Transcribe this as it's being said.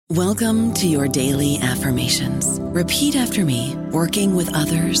Welcome to your daily affirmations. Repeat after me. Working with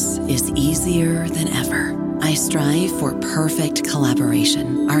others is easier than ever. I strive for perfect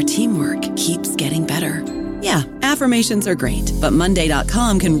collaboration. Our teamwork keeps getting better. Yeah, affirmations are great, but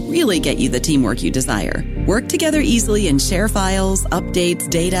Monday.com can really get you the teamwork you desire. Work together easily and share files, updates,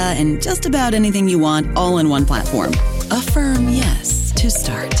 data, and just about anything you want all in one platform. Affirm yes to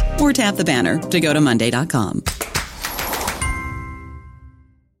start, or tap the banner to go to Monday.com.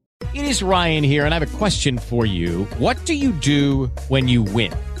 It is Ryan here, and I have a question for you. What do you do when you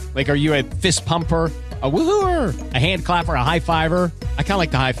win? Like, are you a fist pumper, a woohooer, a hand clapper, a high fiver? I kind of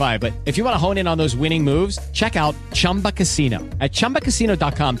like the high five, but if you want to hone in on those winning moves, check out Chumba Casino. At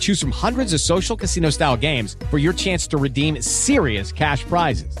ChumbaCasino.com, choose from hundreds of social casino-style games for your chance to redeem serious cash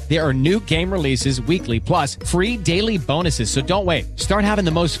prizes. There are new game releases weekly, plus free daily bonuses. So don't wait. Start having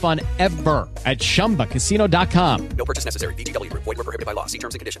the most fun ever at ChumbaCasino.com. No purchase necessary. VGW. Void where prohibited by law. See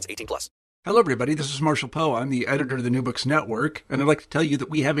terms and conditions. 18+. Hello, everybody. This is Marshall Poe. I'm the editor of the New Books Network, and I'd like to tell you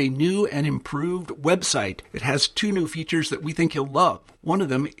that we have a new and improved website. It has two new features that we think you'll love. One of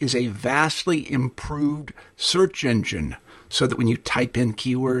them is a vastly improved search engine, so that when you type in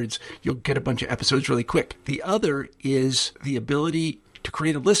keywords, you'll get a bunch of episodes really quick. The other is the ability to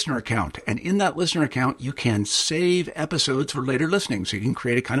create a listener account. And in that listener account, you can save episodes for later listening. So you can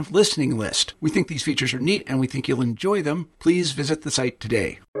create a kind of listening list. We think these features are neat, and we think you'll enjoy them. Please visit the site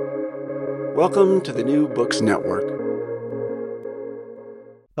today. Welcome to the New Books Network.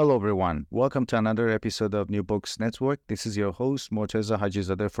 Hello, everyone. Welcome to another episode of New Books Network. This is your host, Morteza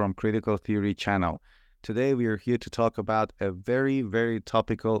Hajizadeh from Critical Theory Channel. Today, we are here to talk about a very, very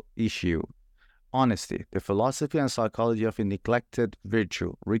topical issue. Honesty, the philosophy and psychology of a neglected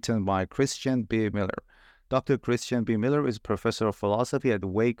virtue, written by Christian B. Miller. Dr. Christian B. Miller is professor of philosophy at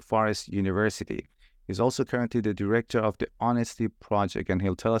Wake Forest University. He's also currently the director of the Honesty Project, and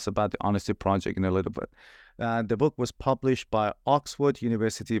he'll tell us about the Honesty Project in a little bit. The book was published by Oxford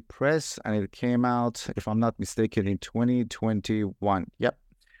University Press, and it came out, if I'm not mistaken, in 2021. Yep.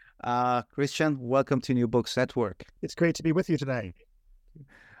 Christian, welcome to New Books Network. It's great to be with you today.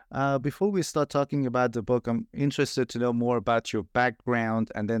 Before we start talking about the book, I'm interested to know more about your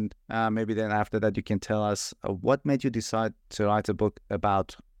background, and then maybe after that you can tell us what made you decide to write a book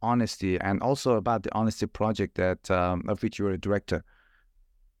about honesty, and also about the Honesty Project that of which you were a director.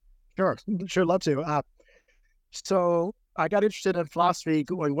 Sure, love to. So I got interested in philosophy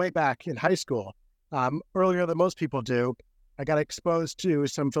going way back in high school. Earlier than most people do. I got exposed to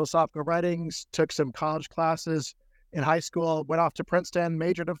some philosophical writings, took some college classes in high school, went off to Princeton,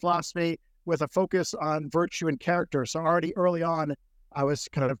 majored in philosophy with a focus on virtue and character. So already early on, I was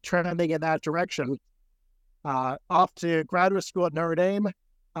kind of trending in that direction. Off to graduate school at Notre Dame,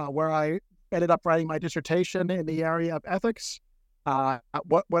 where I ended up writing my dissertation in the area of ethics.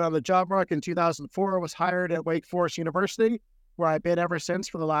 Went on the job market in 2004, was hired at Wake Forest University, where I've been ever since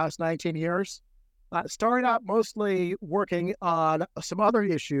for the last 19 years. Started out mostly working on some other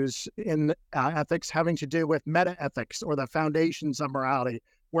issues in ethics having to do with meta-ethics, or the foundations of morality,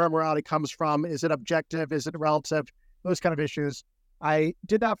 where morality comes from. Is it objective? Is it relative? Those kind of issues. I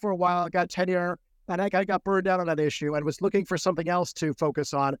did that for a while, got tenure, and I got burned out on that issue and was looking for something else to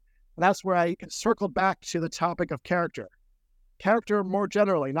focus on. And that's where I circled back to the topic of character. Character more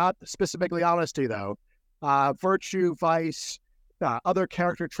generally, not specifically honesty, though. Virtue, vice, other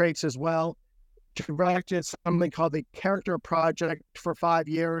character traits as well. Directed something called the Character Project for 5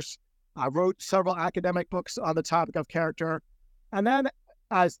 years. I wrote several academic books on the topic of character. And then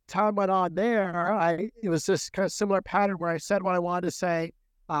as time went on there, it was this kind of similar pattern where I said what I wanted to say.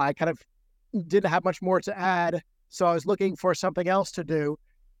 I kind of didn't have much more to add, so I was looking for something else to do.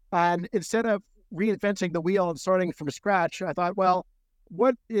 And instead of reinventing the wheel and starting from scratch, I thought, well,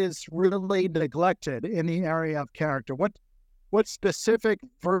 what is really neglected in the area of character? What specific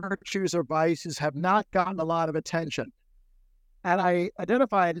virtues or vices have not gotten a lot of attention? And I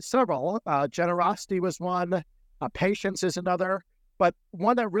identified several. Generosity was one. Patience is another. But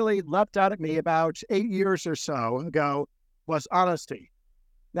one that really leapt out at me about 8 years or so ago was honesty.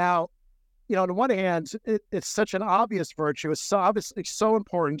 Now, on the one hand, it's such an obvious virtue. It's so obviously so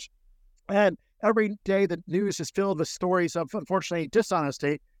important. And every day the news is filled with stories of, unfortunately,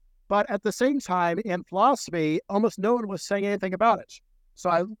 dishonesty. But at the same time, in philosophy, almost no one was saying anything about it. So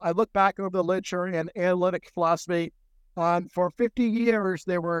I look back over the literature in analytic philosophy. For 50 years,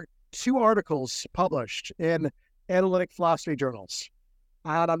 there were 2 articles published in analytic philosophy journals.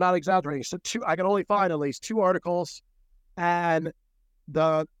 And I'm not exaggerating. So I can only find at least 2 articles. And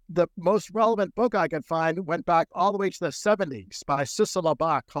the most relevant book I could find went back all the way to the 70s by Cicely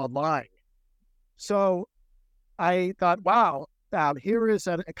Labach, called Lying. So I thought, wow, here is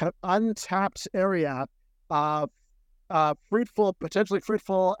a kind of untapped area of potentially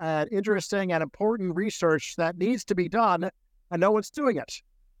fruitful and interesting and important research that needs to be done, and no one's doing it.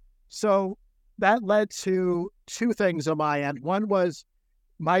 So that led to two things on my end. One was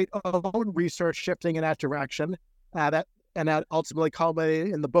my own research shifting in that direction, that ultimately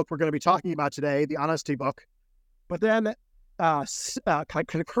culminated in the book we're going to be talking about today, the Honesty book. But then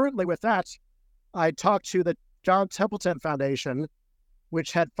concurrently with that, I talked to the John Templeton Foundation,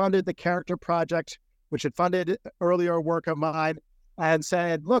 which had funded the Character Project, which had funded earlier work of mine, and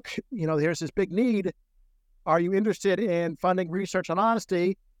said, look, there's this big need. Are you interested in funding research on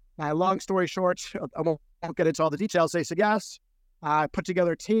honesty? Long story short, I won't get into all the details. They said yes. I put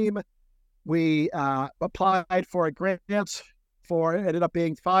together a team. We applied for a grant it ended up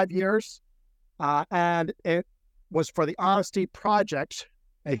being 5 years. And it was for the Honesty Project,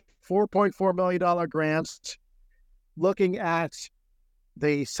 a $4.4 million grant looking at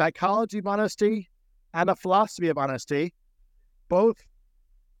the psychology of honesty and the philosophy of honesty, both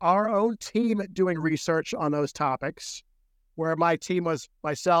our own team doing research on those topics, where my team was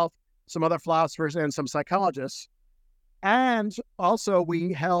myself, some other philosophers, and some psychologists. And also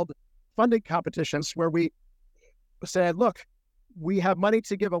we held funding competitions where we said, look, we have money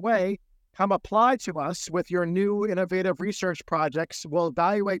to give away. Come apply to us with your new innovative research projects. We'll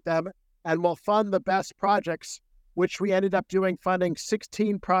evaluate them and we'll fund the best projects, which we ended up funding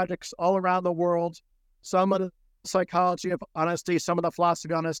 16 projects all around the world, some of the psychology of honesty, some of the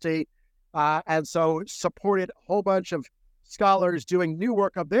philosophy of honesty, and so supported a whole bunch of scholars doing new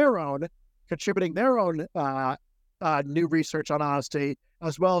work of their own, contributing their own new research on honesty,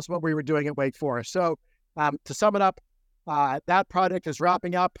 as well as what we were doing at Wake Forest. So to sum it up, that project is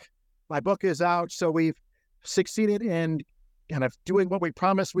wrapping up. My book is out, so we've succeeded in kind of doing what we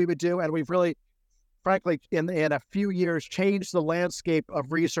promised we would do, and we've really, frankly, in a few years, changed the landscape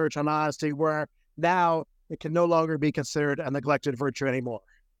of research on honesty, where now it can no longer be considered a neglected virtue anymore.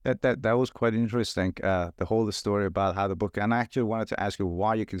 That was quite interesting, the whole story about how the book, and I actually wanted to ask you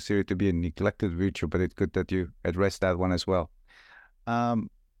why you consider it to be a neglected virtue, but it's good that you addressed that one as well. Let me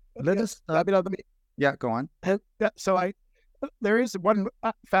go on. So there is one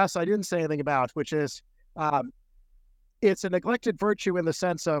facet I didn't say anything about, which is it's a neglected virtue in the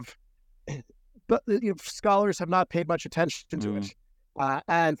sense of, but scholars have not paid much attention to it,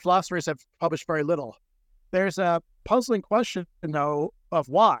 and philosophers have published very little. There's a puzzling question, though, of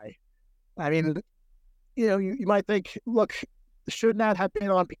why. I mean, you might think, look, shouldn't that have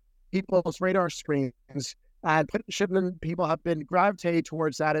been on people's radar screens? And shouldn't people have been gravitated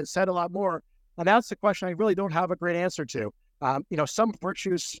towards that and said a lot more? And that's the question I really don't have a great answer to. Some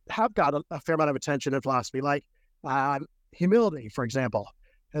virtues have got a fair amount of attention in philosophy, like humility, for example.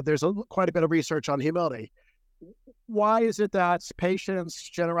 There's quite a bit of research on humility. Why is it that patience,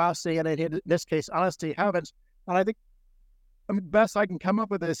 generosity, and in this case, honesty haven't? And I think the best I can come up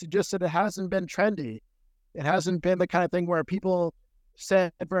with is just that it hasn't been trendy. It hasn't been the kind of thing where people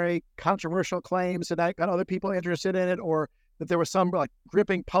said very controversial claims and that got other people interested in it, or that there was some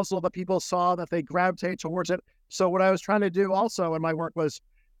gripping puzzle that people saw that they gravitate towards it. So what I was trying to do also in my work was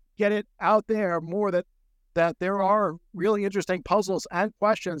get it out there more that there are really interesting puzzles and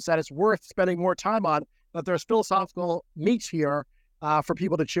questions that it's worth spending more time on, that there's philosophical meat here for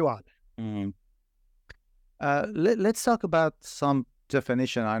people to chew on. Let's talk about some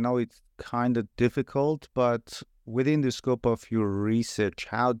definition. I know it's kind of difficult, but within the scope of your research,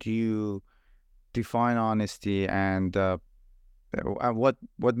 how do you define honesty, and what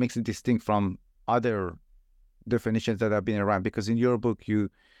makes it distinct from other definitions that have been around? Because in your book, you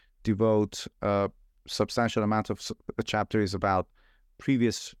devote a substantial amount of chapters about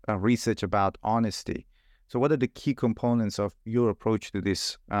previous research about honesty. So what are the key components of your approach to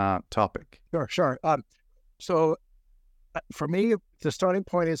this topic? Sure. So for me, the starting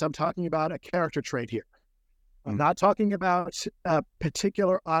point is I'm talking about a character trait here. I'm not talking about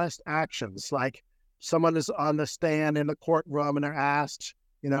particular honest actions, like someone is on the stand in the courtroom and they're asked,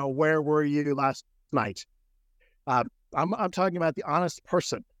 where were you last night? I'm talking about the honest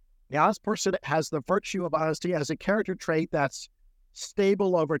person. The honest person has the virtue of honesty as a character trait that's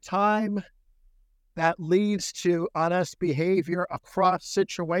stable over time, that leads to honest behavior across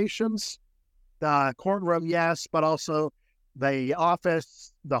situations. The courtroom, yes, but also the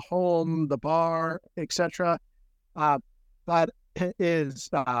office, the home, the bar, etc. That is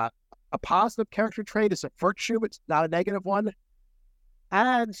a positive character trait. It's a virtue. It's not a negative one.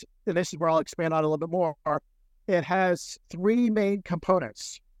 And this is where I'll expand on a little bit more. It has three main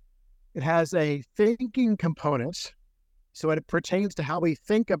components. It has a thinking component, So it pertains to how we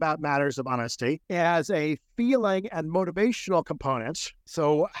think about matters of honesty. It has a feeling and motivational component.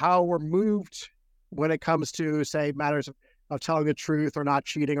 So how we're moved when it comes to, say, matters of telling the truth or not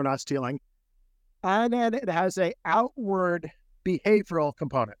cheating or not stealing. And then it has a outward behavioral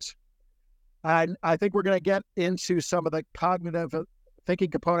component. And I think we're going to get into some of the cognitive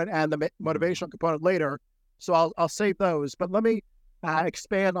thinking component and the motivational component later. So I'll save those. But let me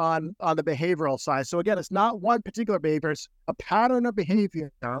expand on the behavioral side. So again, it's not one particular behavior, it's a pattern of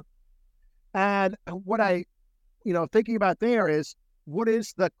behavior. And what I, thinking about there is, what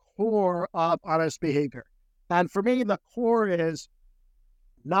is the core of honest behavior? And for me, the core is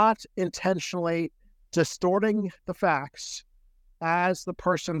not intentionally distorting the facts as the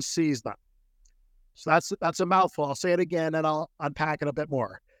person sees them. So that's a mouthful. I'll say it again and I'll unpack it a bit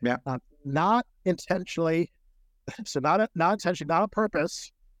more. Yeah. Not intentionally, so not intentionally, not on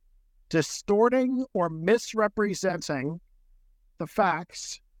purpose, distorting or misrepresenting the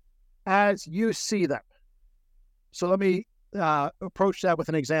facts as you see them. So let me approach that with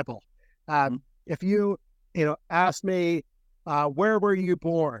an example. If you ask me, where were you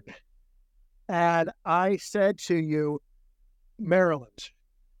born? And I said to you, Maryland,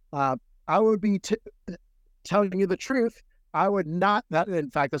 I would be telling you the truth. I would not, in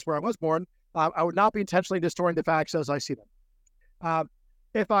fact, that's where I was born. I would not be intentionally distorting the facts as I see them.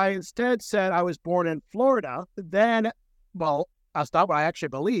 If I instead said I was born in Florida, then, well, that's not what I actually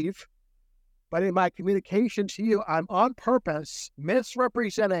believe. But in my communication to you, I'm on purpose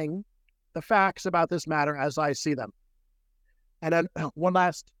misrepresenting the facts about this matter as I see them. And then one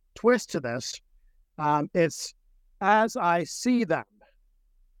last twist to this, it's as I see them.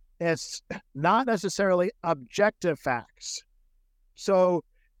 It's not necessarily objective facts. So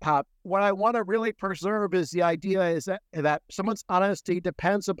what I want to really preserve is the idea is that someone's honesty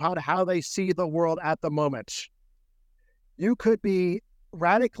depends upon how they see the world at the moment. You could be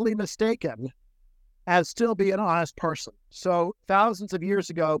radically mistaken and still be an honest person. So thousands of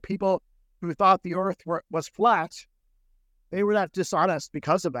years ago, people who thought the earth was flat, they were not dishonest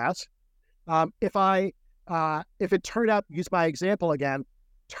because of that. If it turned out, use my example again,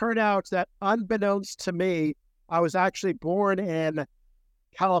 turned out that unbeknownst to me, I was actually born in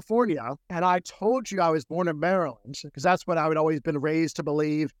California, and I told you I was born in Maryland because that's what I had always been raised to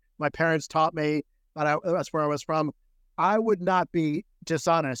believe. My parents taught me that that's where I was from. I would not be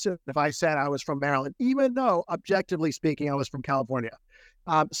dishonest if I said I was from Maryland, even though, objectively speaking, I was from California.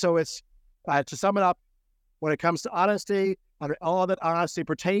 So it's, to sum it up, when it comes to honesty, all that honesty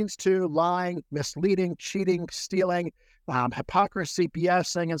pertains to, lying, misleading, cheating, stealing, hypocrisy,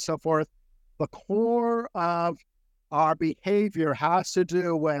 BSing, and so forth, the core of our behavior has to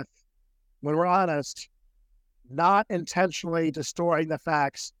do with, when we're honest, not intentionally distorting the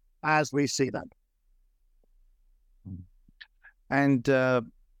facts as we see them. And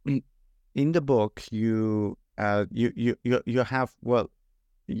in the book, you have you have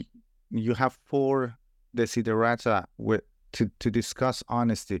 4 desiderata to discuss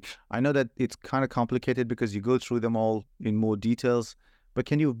honesty. I know that it's kind of complicated because you go through them all in more details, but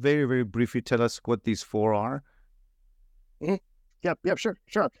can you very, very briefly tell us what these 4 are? Yep, sure.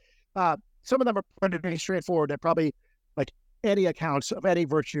 Some of them are pretty straightforward. They're probably like any accounts of any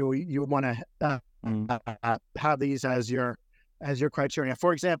virtue you would want to have these as your criteria.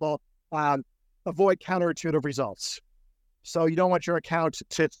 For example, avoid counterintuitive results. So you don't want your account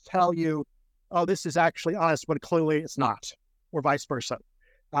to tell you, oh, this is actually honest, when clearly it's not, or vice versa.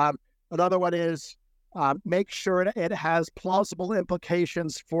 Another one is make sure it has plausible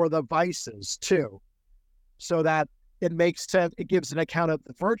implications for the vices too, so that it makes sense. It gives an account of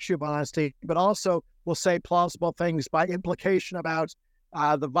the virtue of honesty, but also will say plausible things by implication about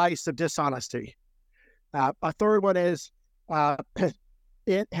the vice of dishonesty. A third one is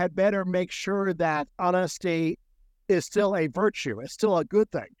it had better make sure that honesty is still a virtue. It's still a good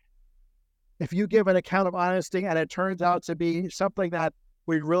thing. If you give an account of honesty and it turns out to be something that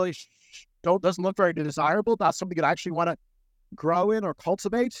we really doesn't look very desirable, not something you actually want to grow in or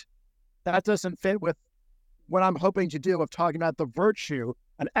cultivate, that doesn't fit with what I'm hoping to do of talking about the virtue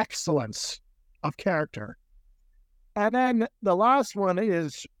and excellence of character. And then the last one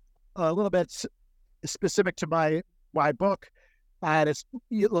is a little bit specific to my book, and it's a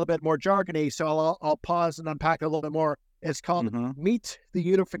little bit more jargony, so I'll pause and unpack it a little bit more. It's called Meet the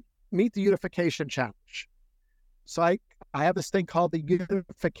Unification Challenge. So I have this thing called the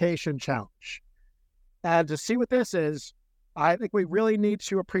Unification Challenge. And to see what this is, I think we really need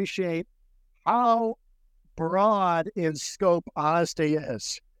to appreciate how broad in scope honesty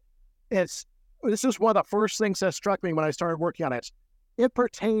is. This is one of the first things that struck me when I started working on it. It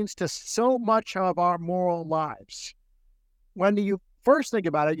pertains to so much of our moral lives. when you first think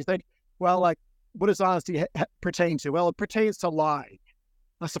about it, you think, well, like, what does honesty pertain to? Well, it pertains to lying.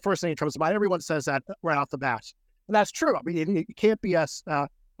 That's the first thing that comes to mind. Everyone says that right off the bat. And that's true. I mean, you can't be a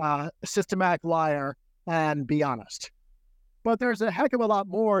systematic liar and be honest. But there's a heck of a lot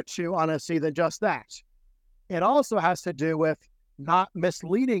more to honesty than just that. It also has to do with not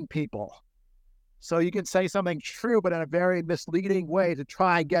misleading people. So you can say something true, but in a very misleading way to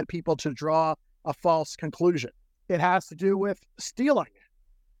try and get people to draw a false conclusion. It has to do with stealing.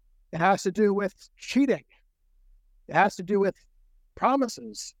 It has to do with cheating. It has to do with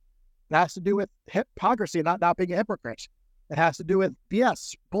promises. It has to do with hypocrisy, not being a hypocrite. It has to do with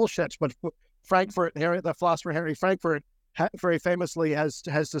BS, bullshit, what the philosopher Henry Frankfurt very famously has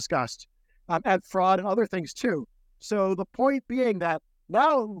discussed, and fraud and other things too. So the point being that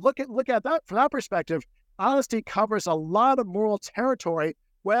now look at that from that perspective, honesty covers a lot of moral territory.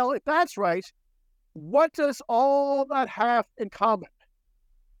 Well, if that's right, what does all that have in common?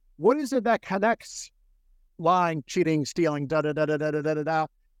 What is it that connects lying, cheating, stealing,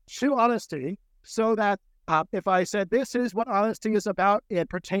 to honesty? So that if I said this is what honesty is about, it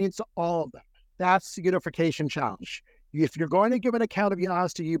pertains to all of them. That's the unification challenge. If you're going to give an account of your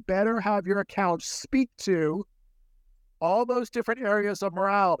honesty, you better have your account speak to all those different areas of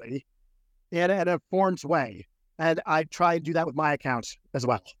morality in an informed way. And I try and do that with my account as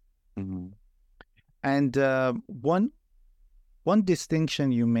well. Mm-hmm. And one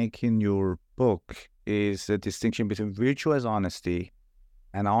distinction you make in your book is the distinction between virtuous honesty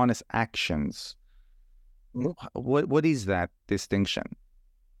and honest actions. Mm-hmm. What is that distinction?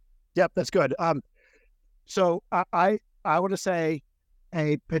 Yep, that's good. So I want to say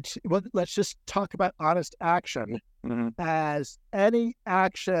let's just talk about honest action as any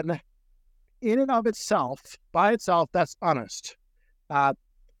action in and of itself, by itself, that's honest.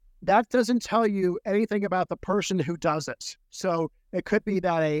 That doesn't tell you anything about the person who does it. So it could be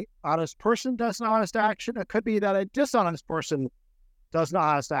that a honest person does an honest action. It could be that a dishonest person does an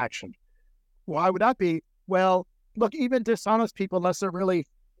honest action. Why would that be? Well, look, even dishonest people, unless they're really,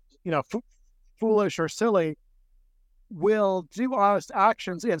 foolish or silly, will do honest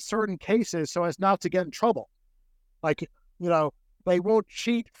actions in certain cases so as not to get in trouble. Like, they won't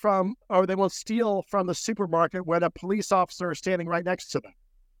cheat or they won't steal from the supermarket when a police officer is standing right next to them.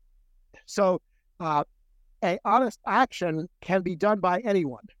 So a honest action can be done by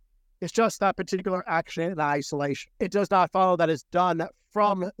anyone. It's just that particular action in isolation. It does not follow that it's done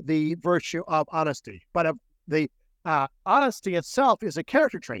from the virtue of honesty. But the honesty itself is a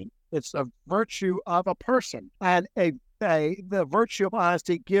character trait. It's a virtue of a person. And the virtue of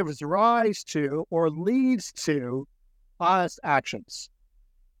honesty gives rise to or leads to honest actions.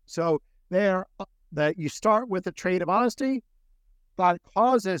 So that you start with the trait of honesty that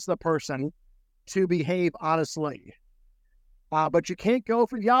causes the person to behave honestly. But you can't go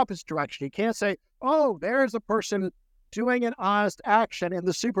for the opposite direction. You can't say, oh, there's a person doing an honest action in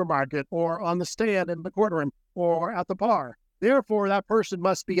the supermarket or on the stand in the courtroom or at the bar. Therefore, that person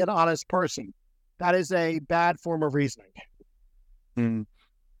must be an honest person. That is a bad form of reasoning. Mm.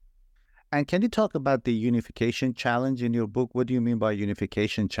 And can you talk about the unification challenge in your book? What do you mean by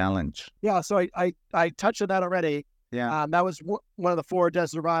unification challenge? Yeah, so I touched on that already. Yeah, that was one of the four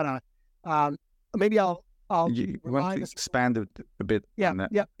desiderata. Maybe I'll you want to expand a bit on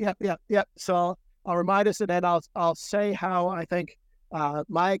that? Yeah. So I'll remind us, and then I'll say how I think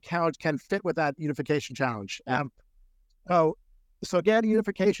my account can fit with that unification challenge. So again,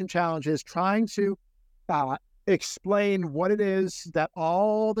 unification challenge is trying to explain what it is that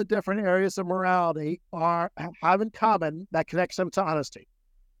all the different areas of morality have in common that connects them to honesty.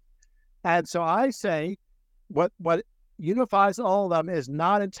 And so I say what unifies all of them is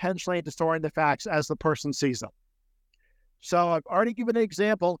not intentionally distorting the facts as the person sees them. So I've already given an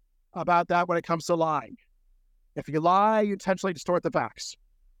example about that when it comes to lying. If you lie, you intentionally distort the facts.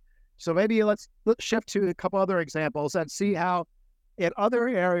 So maybe let's shift to a couple other examples and see how in other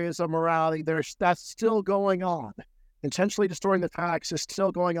areas of morality, that's still going on. Intentionally distorting the facts is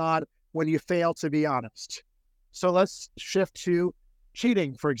still going on when you fail to be honest. So let's shift to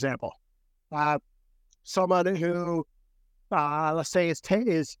cheating, for example. Someone who, let's say,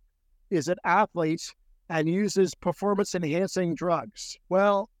 is an athlete and uses performance-enhancing drugs.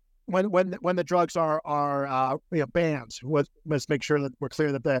 Well, when the drugs are banned, let's make sure that we're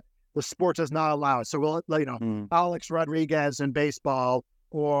clear that the sport does not allow it. So Alex Rodriguez in baseball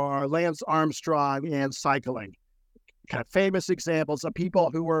or Lance Armstrong in cycling, kind of famous examples of people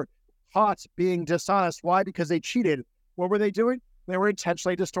who were caught being dishonest. Why? Because they cheated. What were they doing? They were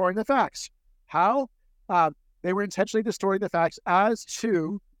intentionally distorting the facts. How? They were intentionally distorting the facts as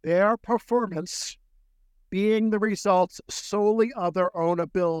to their performance being the result solely of their own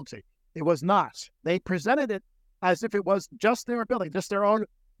ability. It was not. They presented it as if it was just their ability, just their own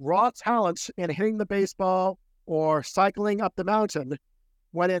raw talent in hitting the baseball or cycling up the mountain,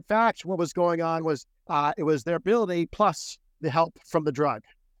 when in fact what was going on was it was their ability plus the help from the drug.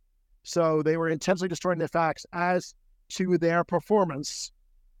 So they were intentionally destroying the facts as to their performance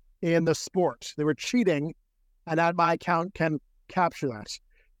in the sport. They were cheating, and at my account can capture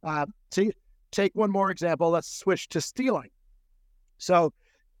that. Take one more example. Let's switch to stealing. So,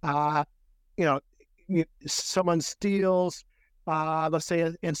 someone steals, let's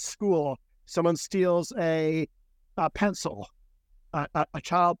say in school, someone steals a pencil. A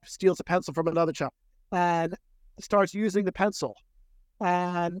child steals a pencil from another child and starts using the pencil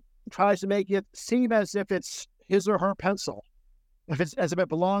and tries to make it seem as if it's his or her pencil, as if it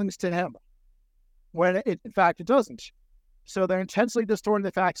belongs to him, when in fact it doesn't. So they're intentionally distorting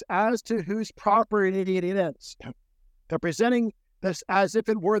the facts as to whose property it is. They're presenting this as if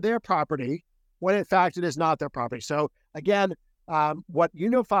it were their property, when in fact it is not their property. So again, what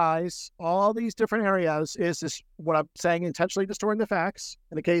unifies all these different areas is this, what I'm saying, intentionally distorting the facts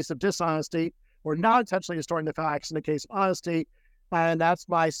in the case of dishonesty, or not intentionally distorting the facts in the case of honesty. And that's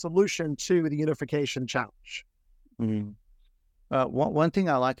my solution to the unification challenge. Mm. One thing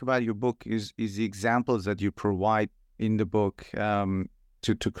I like about your book is the examples that you provide in the book to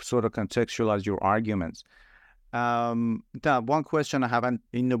sort of contextualize your arguments. One question I have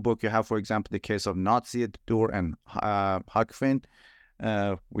in the book, you have, for example, the case of Nazi at the door and Huck Finn,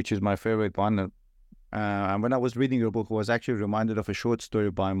 which is my favorite one. And when I was reading your book, I was actually reminded of a short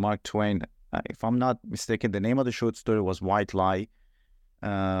story by Mark Twain. If I'm not mistaken, the name of the short story was White Lie.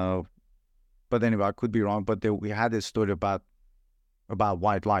 But anyway, I could be wrong. But we had this story about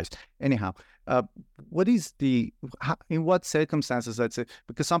white lies. Anyhow, what is in what circumstances, let's say,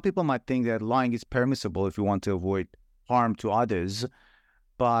 because some people might think that lying is permissible if you want to avoid harm to others,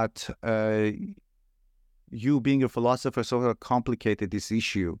 but you being a philosopher sort of complicated this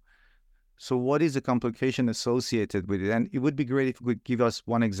issue. So what is the complication associated with it? And it would be great if you could give us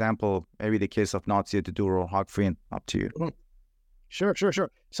one example, maybe the case of Nazi at the door or Huck Finn, up to you. Sure.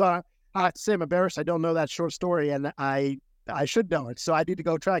 So I have to say I'm embarrassed. I don't know that short story, and I should know it. So I need to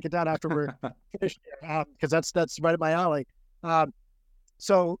go track it down after we're finished, because that's right up my alley.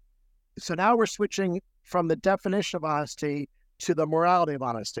 So now we're switching from the definition of honesty to the morality of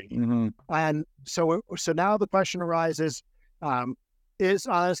honesty. Mm-hmm. And so now the question arises, is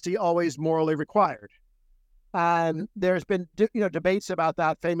honesty always morally required? And there's been debates about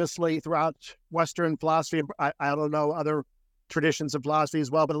that famously throughout Western philosophy. I don't know other traditions of philosophy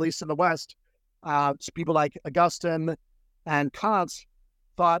as well, but at least in the West, people like Augustine and Kant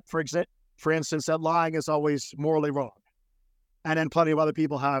thought, for instance, that lying is always morally wrong. And then plenty of other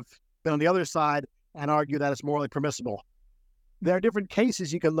people have been on the other side and argue that it's morally permissible. There are different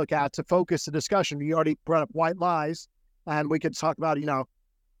cases you can look at to focus the discussion. You already brought up white lies, and we could talk about,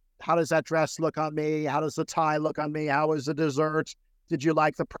 how does that dress look on me? How does the tie look on me? How is the dessert? Did you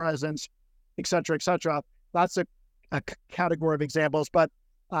like the present? Et cetera, et cetera. That's a category of examples, but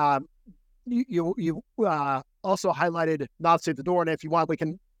you also highlighted Nazi at the door, and if you want, we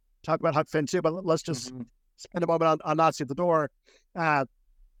can talk about Huck Finn too, but let's just spend a moment on Nazi at the door.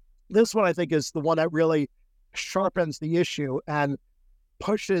 This one, I think, is the one that really sharpens the issue and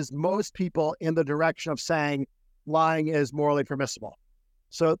pushes most people in the direction of saying lying is morally permissible.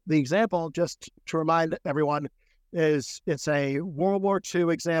 So the example, just to remind everyone, it's a World War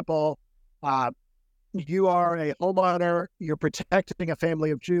II example. You are a homeowner, you're protecting a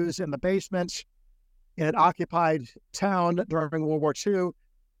family of Jews in the basement in an occupied town during World War II.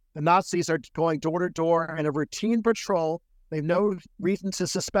 The Nazis are going door to door in a routine patrol. They have no reason to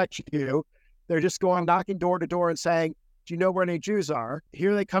suspect you. They're just going knocking door to door and saying, do you know where any Jews are?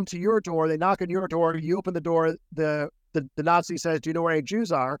 Here they come to your door, they knock on your door, you open the door, the Nazi says, do you know where any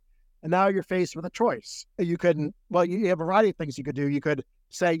Jews are? And now you're faced with a choice. You have a variety of things you could do. You could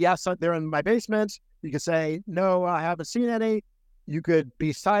say, yes, they're in my basement. You could say, no, I haven't seen any. You could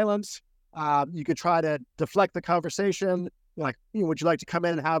be silent. You could try to deflect the conversation. Like, would you like to come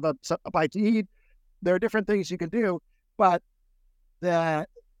in and have a bite to eat? There are different things you can do, but the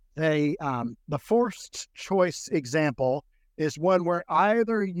forced choice example is one where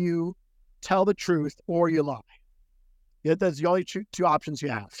either you tell the truth or you lie. That's the only two options you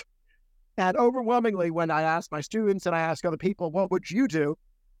have. And overwhelmingly, when I ask my students and I ask other people, what would you do?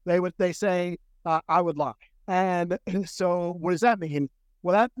 They say, I would lie. And so what does that mean?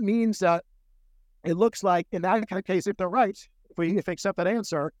 Well, that means that it looks like in that kind of case, if they're right, if we accept that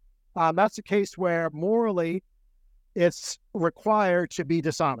answer, that's a case where morally it's required to be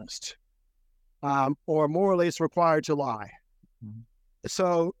dishonest. or morally it's required to lie.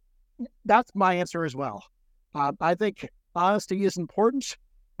 So that's my answer as well. I think honesty is important,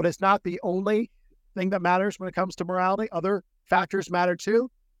 but it's not the only thing that matters when it comes to morality. Other factors matter too,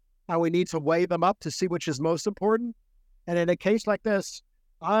 and we need to weigh them up to see which is most important. And in a case like this,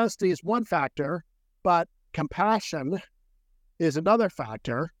 honesty is one factor, but compassion is another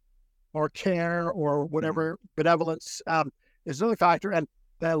factor, or care, or whatever, benevolence is another factor. And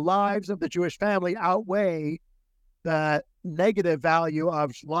the lives of the Jewish family outweigh the negative value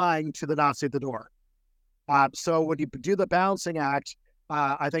of lying to the Nazi at the door. So when you do the balancing act,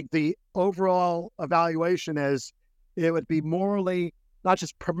 I think the overall evaluation is it would be morally, not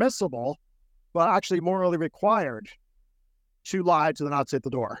just permissible, but actually morally required to lie to the Nazi at the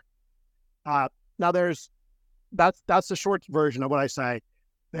door. Now that's the short version of what I say.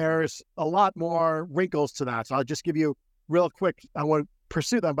 There's a lot more wrinkles to that. So I'll just give you real quick. I won't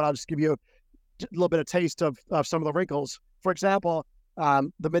pursue them, but I'll just give you a little bit of taste of some of the wrinkles. For example,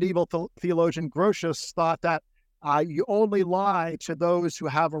 the medieval theologian Grotius thought that you only lie to those who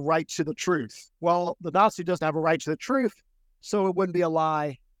have a right to the truth. Well, the Nazi doesn't have a right to the truth, so it wouldn't be a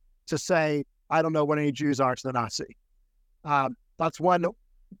lie to say, I don't know what any Jews are to the Nazi. That's one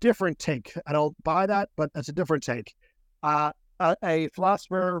different take. I don't buy that, but that's a different take. A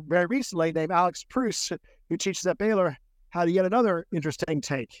philosopher very recently named Alex Proust, who teaches at Baylor, had yet another interesting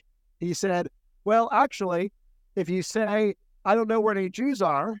take. He said, well, actually, if you say, I don't know where any Jews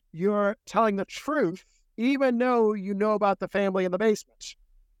are, you're telling the truth, even though you know about the family in the basement.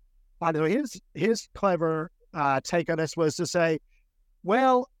 I know his clever take on this was to say,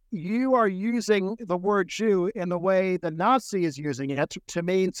 well, you are using the word Jew in the way the Nazi is using it to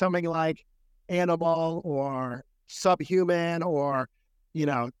mean something like animal or subhuman or,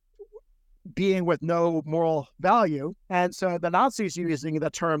 being with no moral value. And so the Nazis using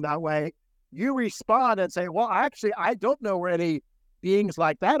the term that way, you respond and say, well, actually, I don't know where any beings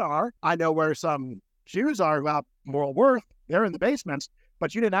like that are. I know where some Jews are about moral worth. They're in the basements.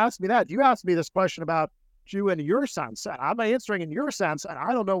 But you didn't ask me that. You asked me this question about Jew in your sense. And I'm answering in your sense, and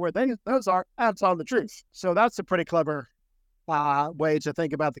I don't know where those are. And it's on the truth. So that's a pretty clever way to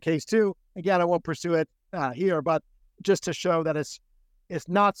think about the case too. Again, I won't pursue it here, but just to show that it's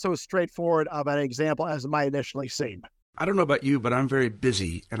not so straightforward of an example as it might initially seem. I don't know about you, but I'm very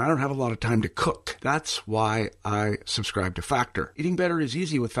busy and I don't have a lot of time to cook. That's why I subscribe to Factor. Eating better is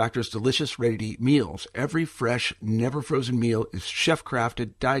easy with Factor's delicious, ready-to-eat meals. Every fresh, never frozen meal is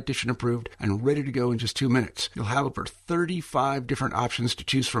chef-crafted, dietitian approved, and ready to go in just 2 minutes. You'll have over 35 different options to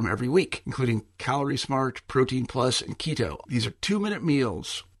choose from every week, including Calorie Smart, Protein Plus, and Keto. These are 2-minute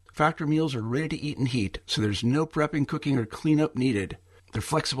meals. Factor meals are ready to eat and heat, so there's no prepping, cooking, or cleanup needed. They're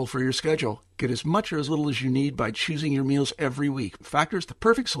flexible for your schedule. Get as much or as little as you need by choosing your meals every week. Factor is the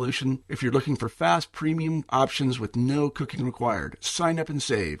perfect solution if you're looking for fast, premium options with no cooking required. Sign up and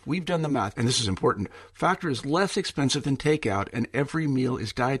save. We've done the math, and this is important. Factor is less expensive than takeout, and every meal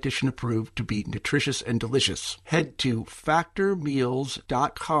is dietitian approved to be nutritious and delicious. Head to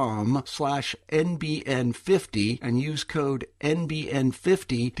factormeals.com/NBN50 and use code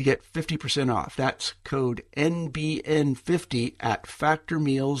NBN50 to get 50% off. That's code NBN50 at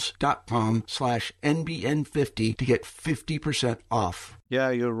factormeals.com/NBN50 to get 50% off.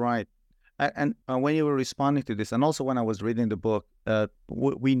 Yeah, you're right. And when you were responding to this, and also when I was reading the book,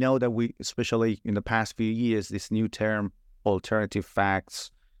 we know that especially in the past few years, this new term, alternative facts,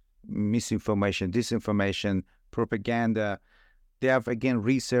 misinformation, disinformation, propaganda, they have again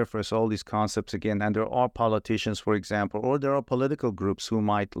resurfaced all these concepts again. And there are politicians, for example, or there are political groups who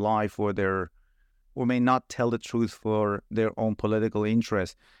might lie or may not tell the truth for their own political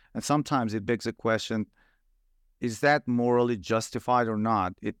interest. And sometimes it begs a question, is that morally justified or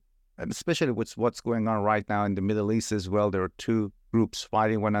not? Especially with what's going on right now in the Middle East as well. There are two groups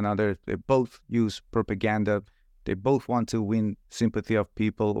fighting one another. They both use propaganda. They both want to win sympathy of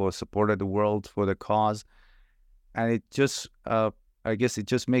people or support of the world for the cause. And it just, I guess it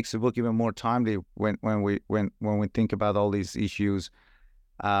just makes the book even more timely when we think about all these issues.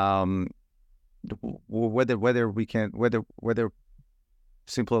 Whether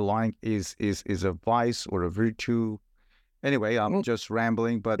simply lying is a vice or a virtue. Anyway, I'm just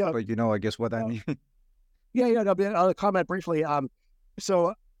rambling, but I guess what I mean. I'll comment briefly.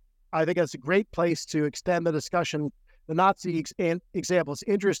 So I think it's a great place to extend the discussion. The Nazi example is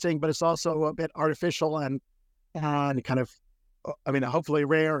interesting, but it's also a bit artificial and kind of, hopefully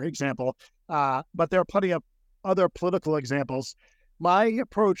rare example. But there are plenty of other political examples. My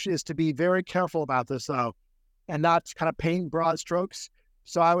approach is to be very careful about this, though, and not kind of paint broad strokes.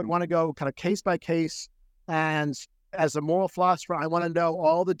 So I would want to go kind of case by case. And as a moral philosopher, I want to know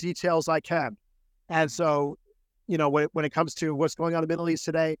all the details I can. And so, when it comes to what's going on in the Middle East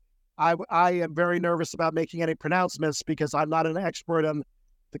today, I am very nervous about making any pronouncements because I'm not an expert on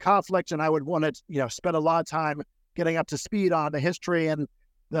the conflict, and I would want to, spend a lot of time getting up to speed on the history and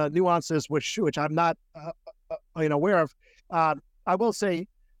the nuances, which I'm not, aware of. I will say,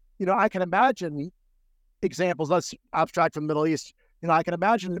 I can imagine examples. Let's abstract from the Middle East. I can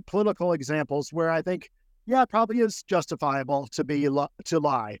imagine political examples where I think, it probably is justifiable to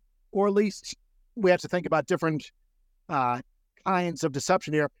lie, or at least we have to think about different kinds of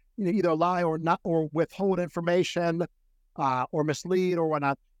deception here. Either lie or not, or withhold information, or mislead or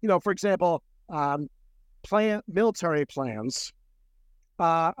whatnot. For example, military plans.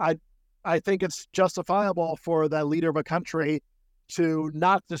 I think it's justifiable for the leader of a country to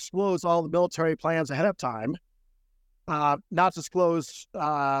not disclose all the military plans ahead of time, not disclose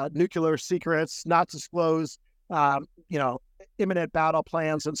nuclear secrets, not disclose, imminent battle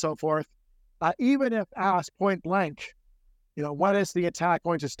plans and so forth. Even if asked point blank, when is the attack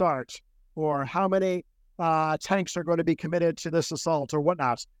going to start, or how many tanks are going to be committed to this assault or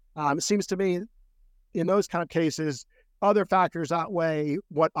whatnot. It seems to me in those kind of cases, other factors outweigh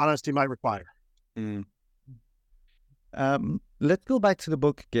what honesty might require. Mm. Let's go back to the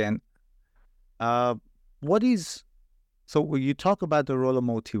book again. So when you talk about the role of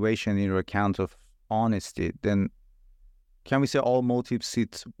motivation in your account of honesty, then can we say all motives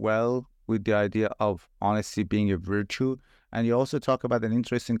sit well with the idea of honesty being a virtue? And you also talk about an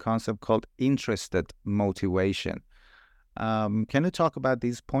interesting concept called interested motivation. Can you talk about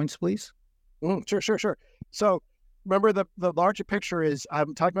these points, please? Sure. So remember, the larger picture is,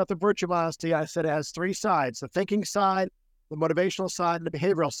 I'm talking about the virtue of honesty. I said it has three sides: the thinking side, the motivational side, and the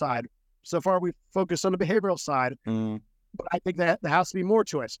behavioral side. So far, we've focused on the behavioral side, but I think that there has to be more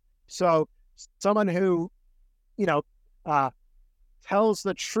to it. So someone who, tells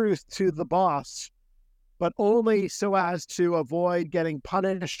the truth to the boss, but only so as to avoid getting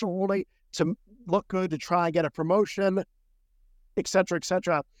punished, or only to look good, to try and get a promotion, et cetera, et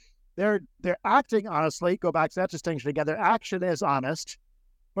cetera. They're acting honestly. Go back to that distinction again. Their action is honest,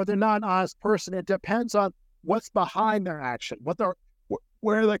 but they're not an honest person. It depends on what's behind their action,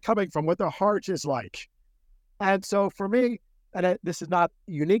 where they're coming from, what their heart is like. And so for me, and this is not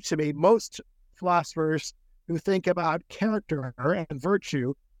unique to me, most philosophers who think about character and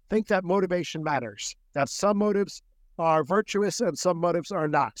virtue think that motivation matters, that some motives are virtuous and some motives are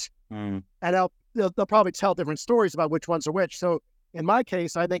not. And they'll probably tell different stories about which ones are which. So in my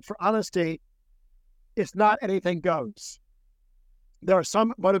case, I think for honesty, it's not anything goes. There are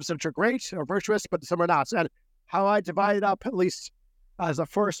some motives that are great or virtuous, but some are not. And how I divide it up, at least as a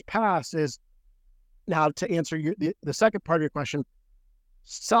first pass, is now to answer the second part of your question.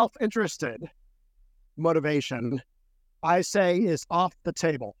 Self-interested motivation, I say, is off the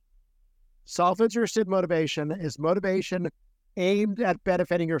table. Self-interested motivation is motivation aimed at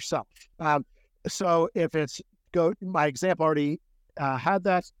benefiting yourself. So if my example already had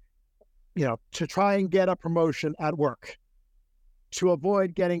that, to try and get a promotion at work, to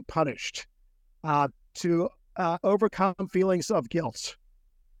avoid getting punished, to overcome feelings of guilt,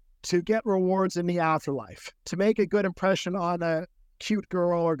 to get rewards in the afterlife, to make a good impression on a cute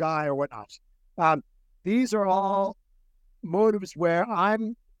girl or guy or whatnot. These are all motives where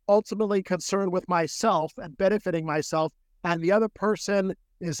I'm ultimately concerned with myself and benefiting myself, and the other person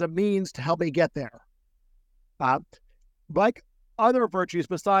is a means to help me get there. Like other virtues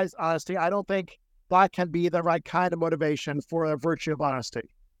besides honesty, I don't think that can be the right kind of motivation for a virtue of honesty.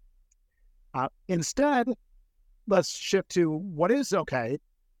 Instead, let's shift to what is okay.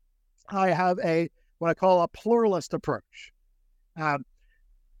 I have what I call a pluralist approach.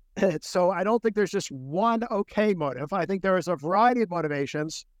 So I don't think there's just one okay motive. I think there is a variety of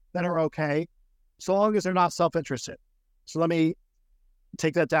motivations that are okay, so long as they're not self-interested. So let me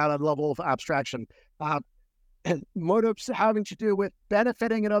take that down a level of abstraction. Motives having to do with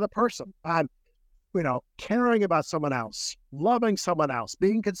benefiting another person, caring about someone else, loving someone else,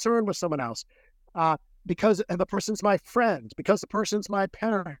 being concerned with someone else, because the person's my friend, because the person's my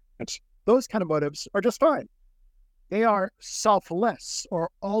parent. Those kind of motives are just fine. They are selfless or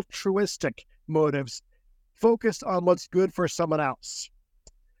altruistic motives focused on what's good for someone else.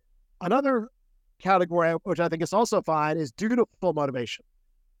 Another category, which I think is also fine, is dutiful motivation.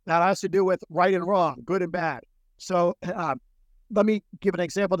 That has to do with right and wrong, good and bad. So let me give an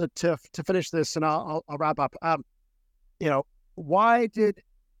example to finish this, and I'll wrap up. Why did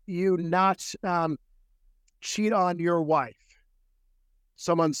you not cheat on your wife?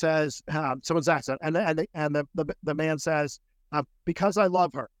 Someone says, someone's asked it, and the man says, because I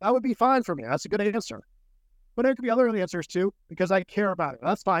love her. That would be fine for me. That's a good answer. But there could be other answers too, because I care about her.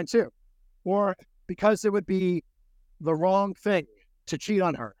 That's fine too. Or because it would be the wrong thing to cheat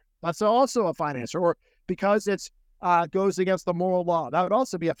on her. That's also a fine answer. Or because it's goes against the moral law. That would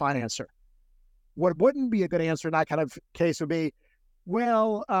also be a fine answer. What wouldn't be a good answer in that kind of case would be,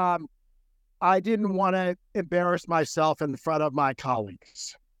 well, I didn't want to embarrass myself in front of my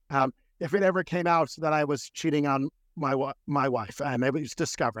colleagues. If it ever came out that I was cheating on my wife and it was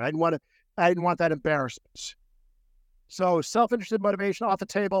discovered, I didn't want that embarrassment. So self-interested motivation off the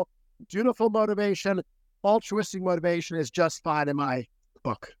table, dutiful motivation, altruistic motivation is just fine in my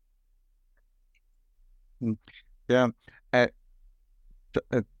book. Yeah.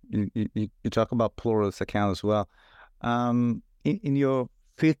 You talk about pluralist account as well. In your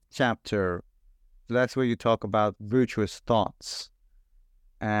 5th chapter, that's where you talk about virtuous thoughts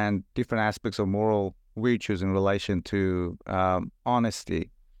and different aspects of moral virtues in relation to honesty.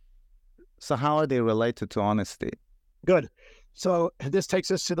 So how are they related to honesty? Good. So this takes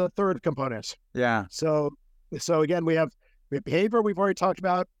us to the 3rd component. Yeah. So again, we have behavior we've already talked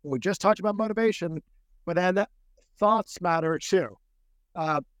about. We just talked about motivation, but then thoughts matter too.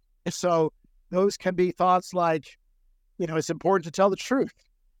 So those can be thoughts like, it's important to tell the truth,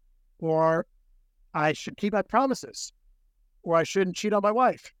 or I should keep my promises, or I shouldn't cheat on my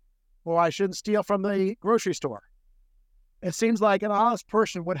wife, or I shouldn't steal from the grocery store. It seems like an honest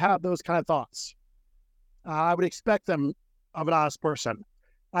person would have those kind of thoughts. I would expect them of an honest person.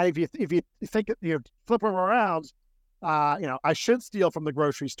 If you think, flip them around, I should steal from the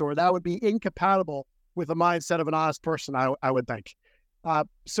grocery store. That would be incompatible with the mindset of an honest person, I would think.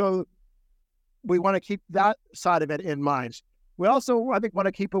 So we want to keep that side of it in mind. We also, I think, want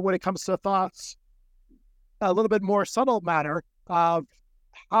to keep it when it comes to thoughts, a little bit more subtle matter of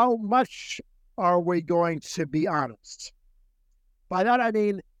how much are we going to be honest? By that, I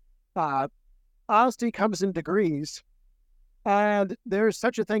mean, honesty comes in degrees, and there's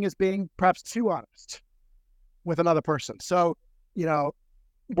such a thing as being perhaps too honest with another person. So,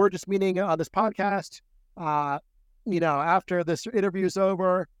 we're just meeting on this podcast. After this interview's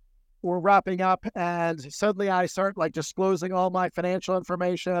over, we're wrapping up, and suddenly I start disclosing all my financial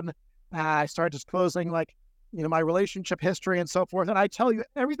information. I start disclosing my relationship history and so forth. And I tell you,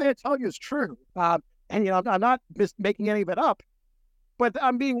 everything I tell you is true. And I'm not making any of it up, but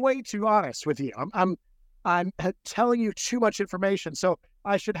I'm being way too honest with you. I'm telling you too much information. So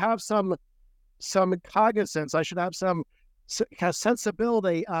I should have some cognizance. I should have some kind of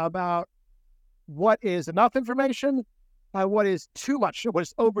sensibility about what is enough information and what is too much, what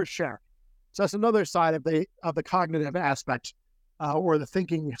is overshare. So that's another side of the cognitive aspect, or the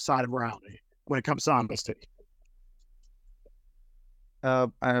thinking side of morality when it comes to honesty.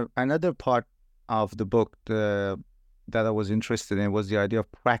 Another part of the book that I was interested in was the idea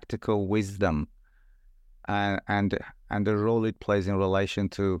of practical wisdom, and the role it plays in relation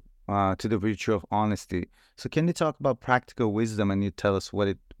to the virtue of honesty. So can you talk about practical wisdom, and you tell us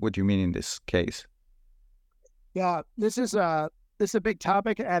what you mean in this case? Yeah, this is a big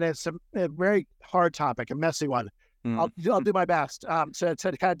topic, and it's a very hard topic, a messy one. I'll do my best to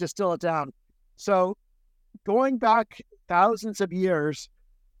kind of distill it down. So going back thousands of years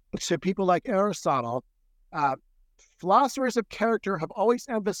to people like Aristotle, philosophers of character have always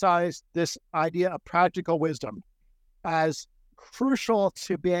emphasized this idea of practical wisdom as crucial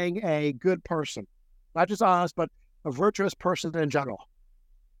to being a good person, not just honest, but a virtuous person in general.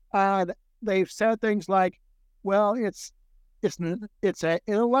 And they've said things like, well, it's an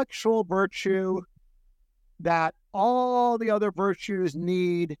intellectual virtue that all the other virtues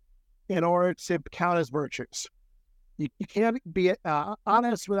need in order to count as virtues. You can't be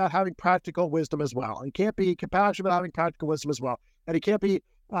honest without having practical wisdom as well. You can't be compassionate without having practical wisdom as well. And you can't be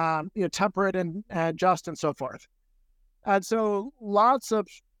temperate and just and so forth. And so lots of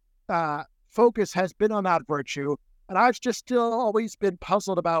focus has been on that virtue. And I've just still always been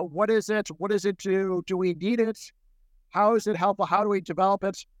puzzled about what is it? What does it do? Do we need it? How is it helpful? How do we develop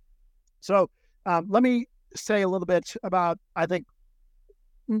it? So let me say a little bit about, I think,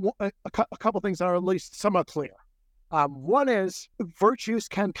 a couple things that are at least somewhat clear. One is virtues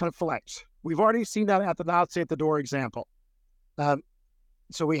can conflict. We've already seen that at the Nazi at the door example.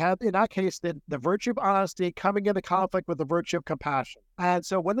 So we have, in that case, the virtue of honesty coming into conflict with the virtue of compassion. And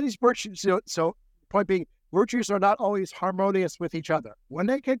so when these virtues, so point being, virtues are not always harmonious with each other. When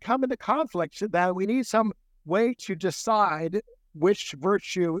they can come into conflict, then we need some way to decide which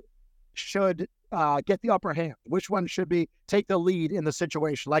virtue should get the upper hand, which one should take the lead in the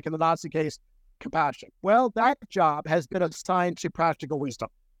situation, like in the Nazi case, compassion. Well, that job has been assigned to practical wisdom.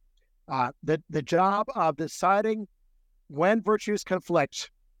 The job of deciding when virtues conflict,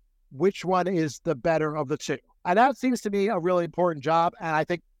 which one is the better of the two. And that seems to me a really important job. And I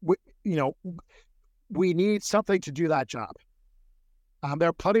think, we need something to do that job. There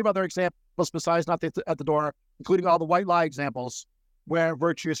are plenty of other examples besides not at the door, including all the white lie examples where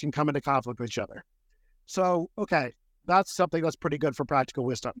virtues can come into conflict with each other. So, okay, that's something that's pretty good for practical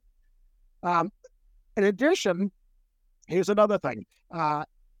wisdom. In addition, here's another thing.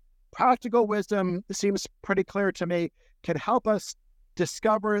 Practical wisdom seems pretty clear to me, can help us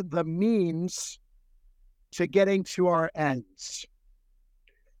discover the means to getting to our ends.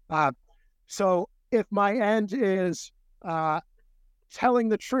 So if my end is telling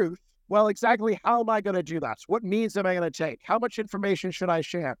the truth, well, exactly how am I going to do that? What means am I going to take? How much information should I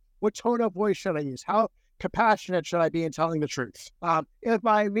share? What tone of voice should I use? How compassionate should I be in telling the truth? If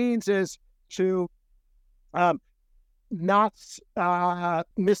my means is to not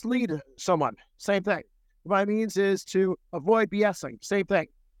mislead someone, same thing. If my means is to avoid BSing, same thing.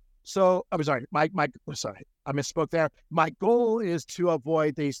 So, I'm sorry, I misspoke there. My goal is to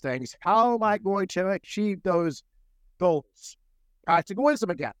avoid these things. How am I going to achieve those goals? Practical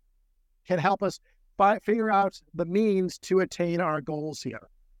wisdom again can help us figure out the means to attain our goals here.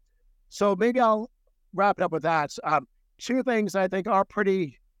 So maybe I'll wrap it up with that. Two things I think are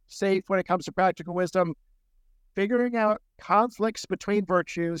pretty safe when it comes to practical wisdom: figuring out conflicts between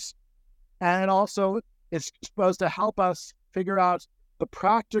virtues, and also it's supposed to help us figure out the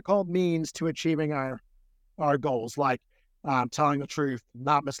practical means to achieving our goals, like telling the truth,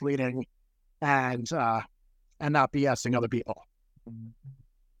 not misleading, and not BSing other people.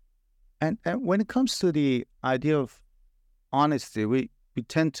 And when it comes to the idea of honesty, we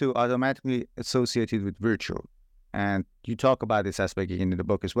tend to automatically associate it with virtue. And you talk about this aspect in the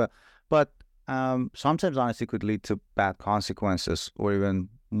book as well. But sometimes honesty could lead to bad consequences or even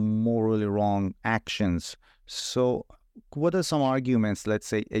morally wrong actions. So what are some arguments, let's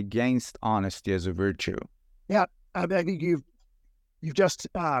say, against honesty as a virtue? Yeah, I think you've just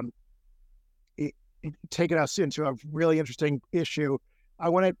taken us into a really interesting issue. I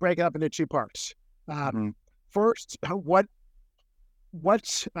want to break it up into two parts. First, how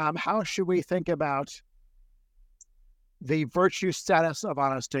should we think about the virtue status of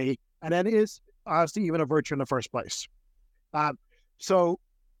honesty, and then is honesty even a virtue in the first place? So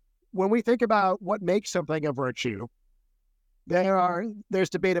when we think about what makes something a virtue, there's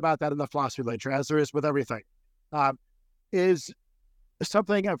debate about that in the philosophy literature, as there is with everything. Is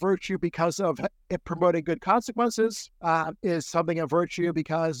something a virtue because of it promoting good consequences? Is something a virtue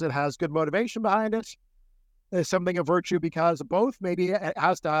because it has good motivation behind it? Is something a virtue because both? Maybe it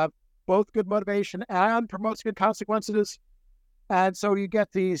has to have both good motivation and promotes good consequences. And so you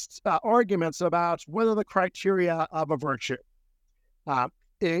get these arguments about whether the criteria of a virtue.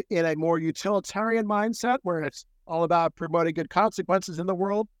 In a more utilitarian mindset, where it's all about promoting good consequences in the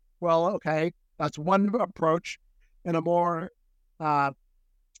world, well, okay, that's one approach. In a more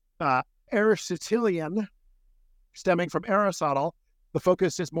Aristotelian, stemming from Aristotle, the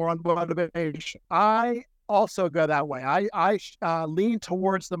focus is more on motivation. I also go that way. I lean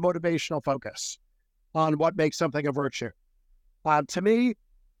towards the motivational focus on what makes something a virtue. To me,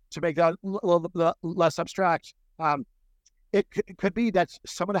 to make that a little bit less abstract, it could be that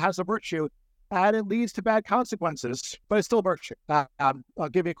someone has a virtue and it leads to bad consequences, but it's still virtue. I'll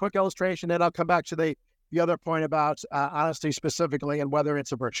give you a quick illustration, and I'll come back to the other point about honesty specifically and whether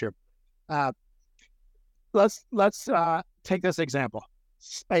it's a virtue. Let's take this example.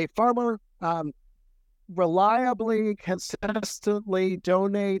 A farmer reliably, consistently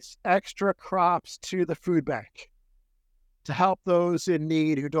donates extra crops to the food bank to help those in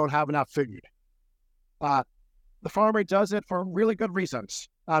need who don't have enough food. The farmer does it for really good reasons.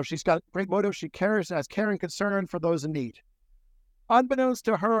 She's got great motive. She has care and concern for those in need. Unbeknownst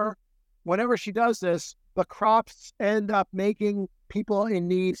to her, whenever she does this, the crops end up making people in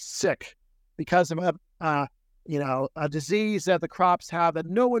need sick because of a disease that the crops have that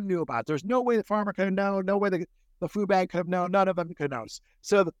no one knew about. There's no way the farmer could have known, no way the food bank could have known, none of them could know.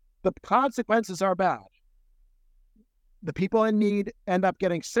 So the consequences are bad. The people in need end up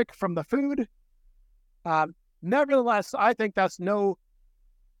getting sick from the food. Nevertheless, I think that's no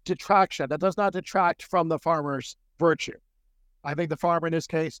detraction. That does not detract from the farmer's virtue. I think the farmer in this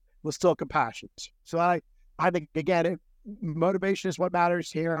case was still compassionate. So I think, again, motivation is what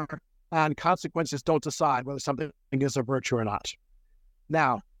matters here, and consequences don't decide whether something is a virtue or not.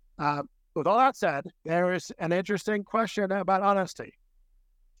 Now, with all that said, there is an interesting question about honesty,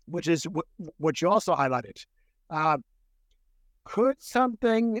 which is what you also highlighted. Could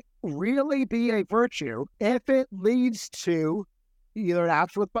something really be a virtue if it leads to either an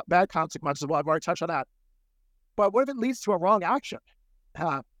action with bad consequences? Well, I've already touched on that. But what if it leads to a wrong action?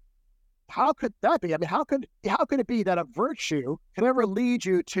 how could that be? I mean, how could it be that a virtue can ever lead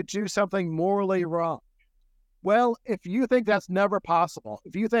you to do something morally wrong? Well, if you think that's never possible,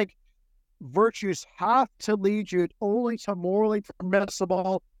 if you think virtues have to lead you only to morally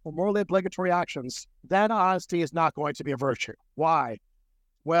permissible or morally obligatory actions, then honesty is not going to be a virtue. Why?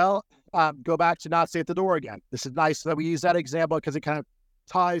 Well, go back to not stay at the door again. This is nice that we use that example because it kind of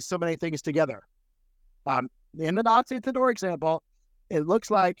ties so many things together. In the not stay at the door example, it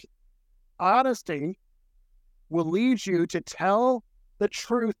looks like honesty will lead you to tell the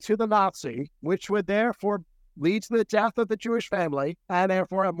truth to the Nazi, which would therefore lead to the death of the Jewish family and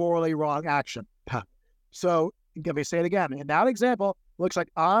therefore a morally wrong action. So, let me say it again. In that example, looks like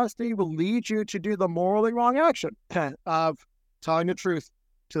honesty will lead you to do the morally wrong action of telling the truth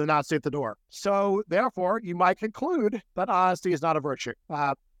to the Nazi at the door. So, therefore, you might conclude that honesty is not a virtue.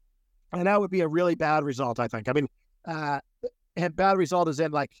 And that would be a really bad result, I think. I mean, and bad result is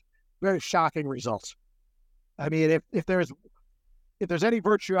in like very shocking results. I mean, if there's any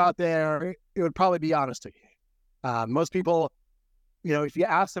virtue out there, it would probably be honesty. Most people, if you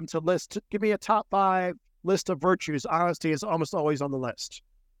ask them to give me a top 5 list of virtues, honesty is almost always on the list.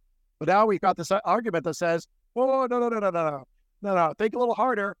 But now we've got this argument that says, whoa, no, think a little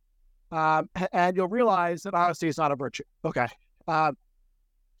harder, and you'll realize that honesty is not a virtue. Okay.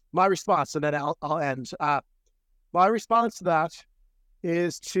 My response, and then I'll end. My response to that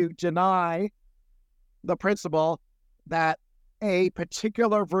is to deny the principle that a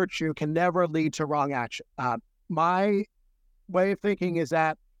particular virtue can never lead to wrong action. My way of thinking is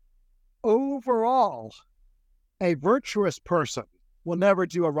that overall, a virtuous person will never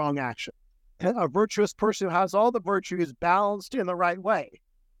do a wrong action. A virtuous person who has all the virtues balanced in the right way.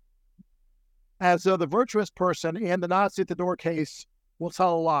 And so the virtuous person in the Nazi at the door case will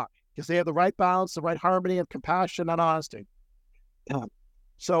tell a lie because they have the right balance, the right harmony of compassion and honesty.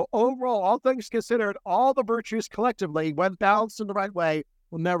 So overall, all things considered, all the virtues collectively, when balanced in the right way,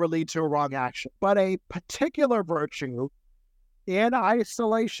 will never lead to a wrong action. But a particular virtue in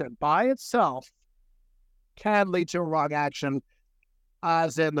isolation by itself can lead to a wrong action,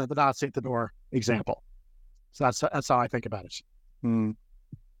 as in the Nazi at the door example. So that's how I think about it. And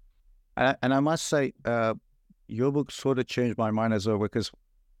I must say, your book sort of changed my mind as well, because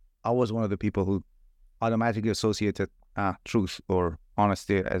I was one of the people who automatically associated truth or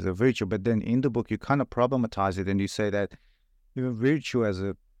honesty as a virtue. But then in the book, you kind of problematize it and you say that even virtue as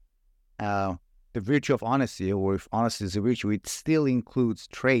the virtue of honesty, or if honesty is a virtue, it still includes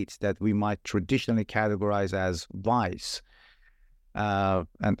traits that we might traditionally categorize as vice.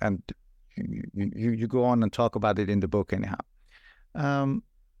 And you go on and talk about it in the book anyhow.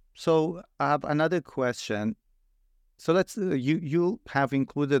 So I have another question. So let's you have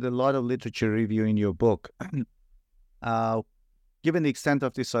included a lot of literature review in your book. Given the extent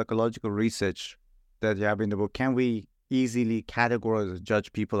of the psychological research that you have in the book, can we easily categorize or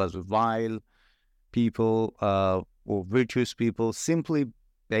judge people as vile people or virtuous people simply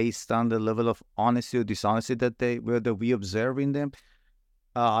based on the level of honesty or dishonesty that we observe in them?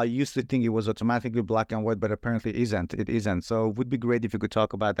 I used to think it was automatically black and white, but apparently it isn't. So it would be great if you could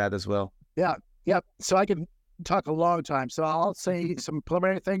talk about that as well. Yeah. So I can talk a long time. So I'll say some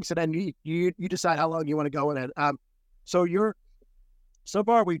preliminary things, and then you decide how long you want to go in it. So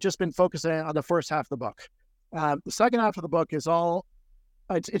far we've just been focusing on the first half of the book. The second half of the book is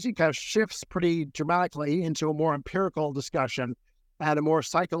it kind of shifts pretty dramatically into a more empirical discussion and a more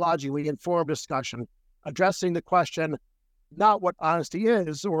psychologically informed discussion, addressing the question, not what honesty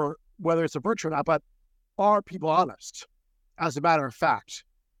is or whether it's a virtue or not, but are people honest as a matter of fact?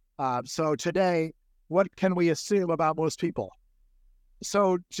 So today, what can we assume about most people?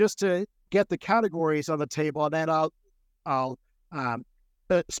 So just to get the categories on the table, and then I'll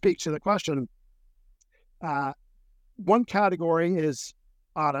speak to the question. One category is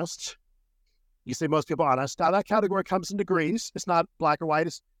honest. You say most people are honest. Now that category comes in degrees. It's not black or white.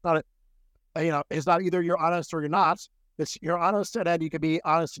 It's not it's not either you're honest or you're not. It's you're honest, and then you can be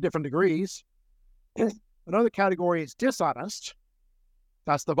honest to different degrees. Another category is dishonest.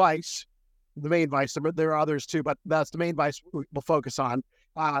 That's the vice, the main vice. There are others too, but that's the main vice we'll focus on.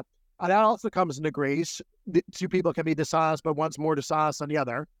 And that also comes in degrees. The two people can be dishonest, but one's more dishonest than the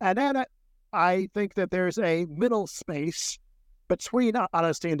other. And then I think that there's a middle space between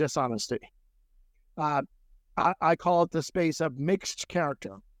honesty and dishonesty. I call it the space of mixed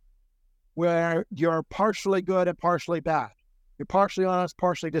character, where you're partially good and partially bad. You're partially honest,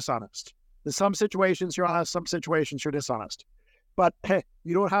 partially dishonest. In some situations, you're honest, some situations, you're dishonest. But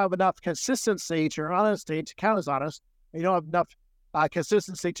you don't have enough consistency to your honesty to count as honest. You don't have enough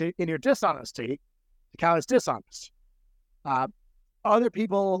consistency in your dishonesty to count as dishonest. Other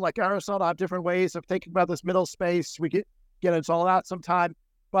people like Aristotle have different ways of thinking about this middle space. We get into all that sometime.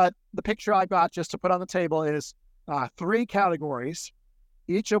 But the picture I got just to put on the table is 3 categories,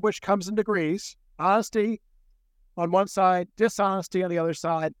 each of which comes in degrees: honesty on one side, dishonesty on the other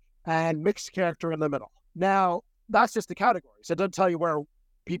side, and mixed character in the middle. Now, that's just the categories. It doesn't tell you where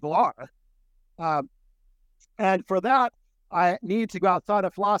people are. And for that, I need to go outside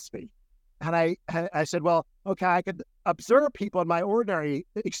of philosophy. And I said, well, okay, I could observe people in my ordinary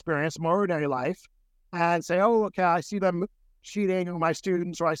experience, my ordinary life, and say, oh, okay, I see them cheating, or my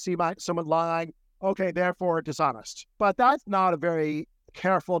students, or I see someone lying. Okay, therefore dishonest. But that's not a very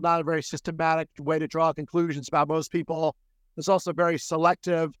careful, not a very systematic way to draw conclusions about most people. It's also very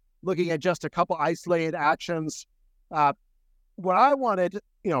selective, looking at just a couple isolated actions. What I wanted,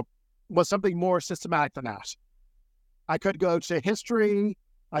 was something more systematic than that. I could go to history,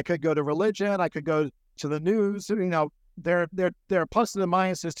 I could go to religion, I could go to the news. There are pluses and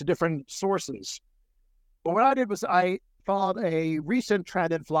minuses to different sources. But what I did was I followed a recent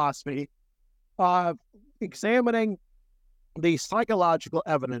trend in philosophy of examining the psychological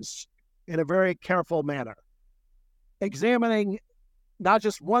evidence in a very careful manner, examining not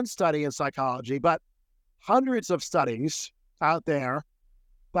just one study in psychology, but hundreds of studies out there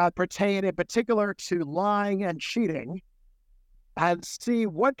that pertain in particular to lying and cheating, and see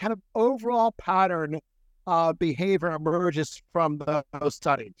what kind of overall pattern of behavior emerges from those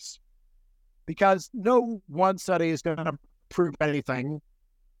studies. Because no one study is going to prove anything,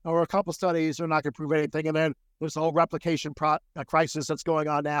 or a couple studies are not going to prove anything, and then there's a whole replication crisis that's going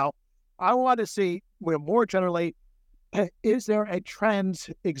on now. I want to see, more generally, is there a trend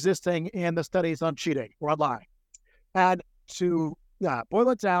existing in the studies on cheating or on lying? And to boil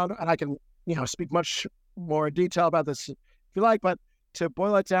it down, and I can speak much more in detail about this if you like, but to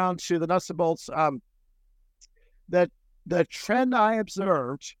boil it down to the nuts and bolts, that the trend I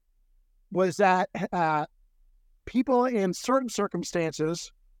observed was that people in certain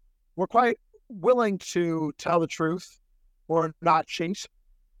circumstances were quite willing to tell the truth or not cheat.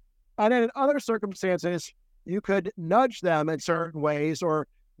 And then in other circumstances, you could nudge them in certain ways or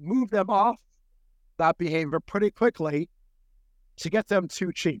move them off that behavior pretty quickly to get them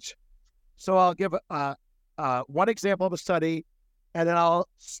to cheat. So I'll give one example of a study, and then I'll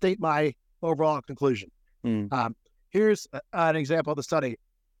state my overall conclusion. Here's an example of the study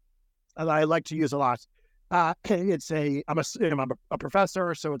that I like to use a lot. I'm a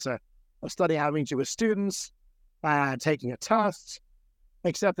professor, so it's a study having to do with students taking a test,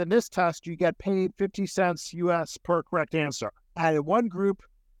 except in this test, you get paid 50 cents US per correct answer. And in one group,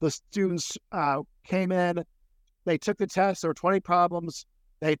 the students came in, they took the test, there were 20 problems,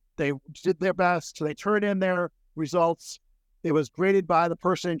 they did their best, so they turned in their results. It was graded by the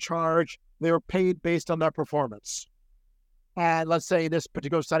person in charge. They were paid based on their performance. And let's say in this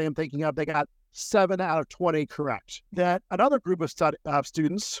particular study I'm thinking of, they got 7 out of 20 correct. That another group of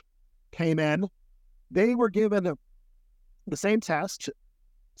students came in, they were given the same test,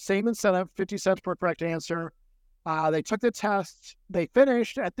 same incentive, 50 cents per correct answer. They took the test, they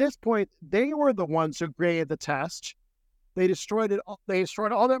finished. At this point, they were the ones who graded the test. They destroyed it. They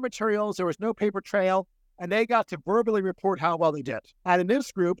destroyed all their materials. There was no paper trail, and they got to verbally report how well they did. And in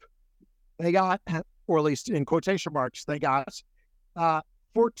this group, they got, or at least in quotation marks, they got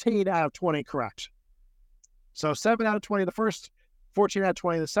 14 out of 20 correct. So 7 out of 20 the first, 14 out of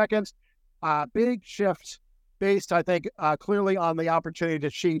 20 the second. Big shift based, I think, clearly on the opportunity to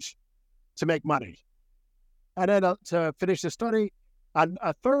cheat to make money. And then to finish the study,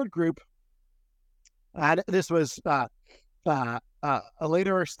 a third group, and this was a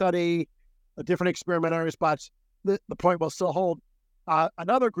later study, different experimenters, but the point will still hold.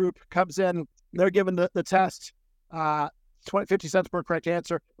 Another group comes in, they're given the test, 50 cents per correct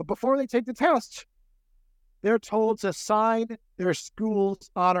answer. But before they take the test, they're told to sign their school's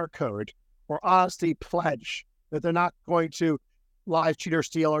honor code or honesty pledge that they're not going to lie, cheat, or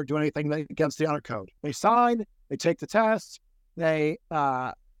steal or do anything against the honor code. They sign, they take the test, they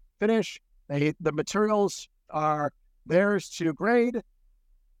finish, the materials are theirs to grade.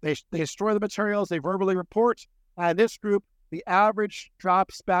 They destroy the materials, they verbally report. And this group, the average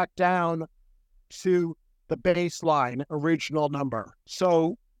drops back down to the baseline original number.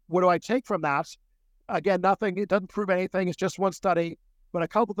 So what do I take from that? Again, nothing, it doesn't prove anything. It's just one study. But a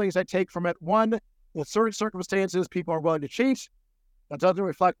couple things I take from it. One, in certain circumstances, people are willing to cheat. That doesn't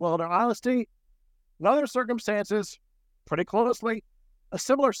reflect well in their honesty. In other circumstances, pretty closely,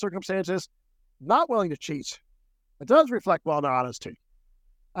 similar circumstances, not willing to cheat. It does reflect well in their honesty.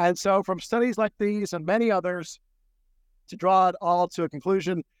 And so from studies like these and many others, to draw it all to a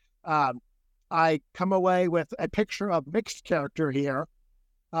conclusion, I come away with a picture of mixed character here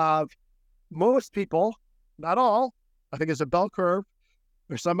of most people, not all. I think it's a bell curve.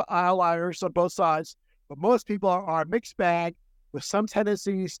 There's some outliers on both sides, but most people are a mixed bag with some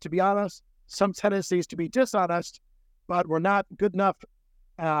tendencies to be honest, some tendencies to be dishonest, but we're not good enough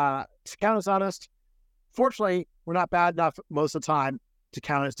to count as honest. Fortunately, we're not bad enough most of the time to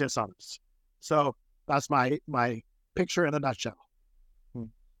count as dishonest. So that's my picture in a nutshell.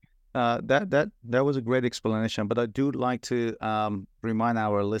 That was a great explanation, but I do like to remind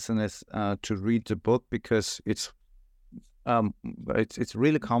our listeners to read the book because it's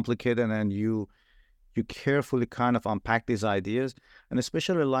really complicated, and you carefully kind of unpack these ideas, and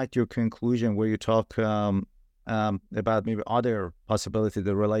especially like your conclusion where you talk about maybe other possibility,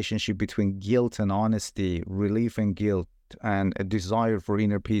 the relationship between guilt and honesty, relief and guilt, and a desire for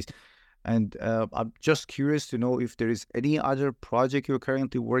inner peace. And I'm just curious to know if there is any other project you're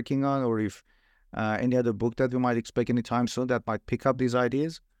currently working on, or if any other book that we might expect anytime soon that might pick up these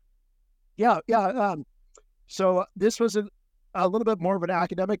ideas. Yeah. So this was a little bit more of an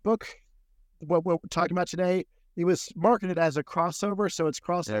academic book. What we're talking about today, it was marketed as a crossover, so it's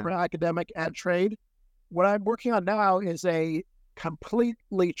crossover academic and trade. What I'm working on now is a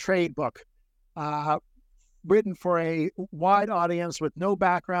completely trade book, written for a wide audience with no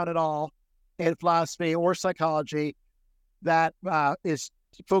background at all in philosophy or psychology, that is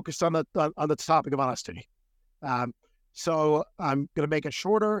focused on the topic of honesty. So I'm going to make it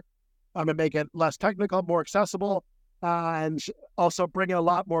shorter. I'm going to make it less technical, more accessible, and also bring in a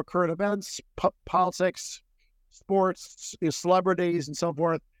lot more current events, politics, sports, celebrities, and so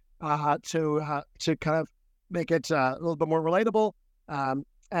forth, to kind of make it a little bit more relatable. And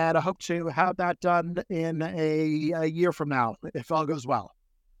I hope to have that done in a year from now, if all goes well.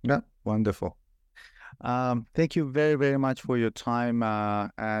 Yeah, wonderful. Thank you very, very much for your time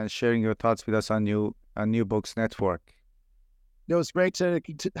and sharing your thoughts with us on New Books Network. It was great to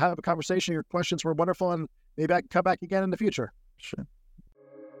have a conversation. Your questions were wonderful, and maybe I can come back again in the future. Sure.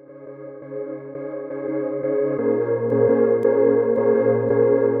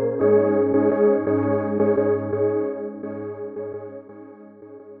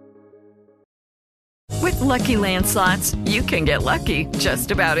 With Lucky Land Slots, you can get lucky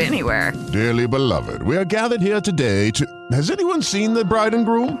just about anywhere. Dearly beloved, we are gathered here today to... Has anyone seen the bride and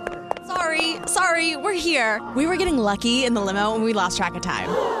groom? Sorry, we're here. We were getting lucky in the limo and we lost track of time.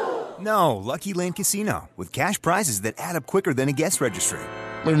 No, Lucky Land Casino, with cash prizes that add up quicker than a guest registry.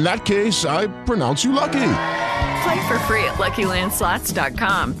 In that case, I pronounce you lucky. Play for free at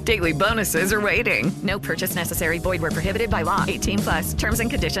LuckyLandSlots.com. Daily bonuses are waiting. No purchase necessary. Void where prohibited by law. 18+. Terms and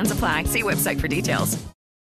conditions apply. See website for details.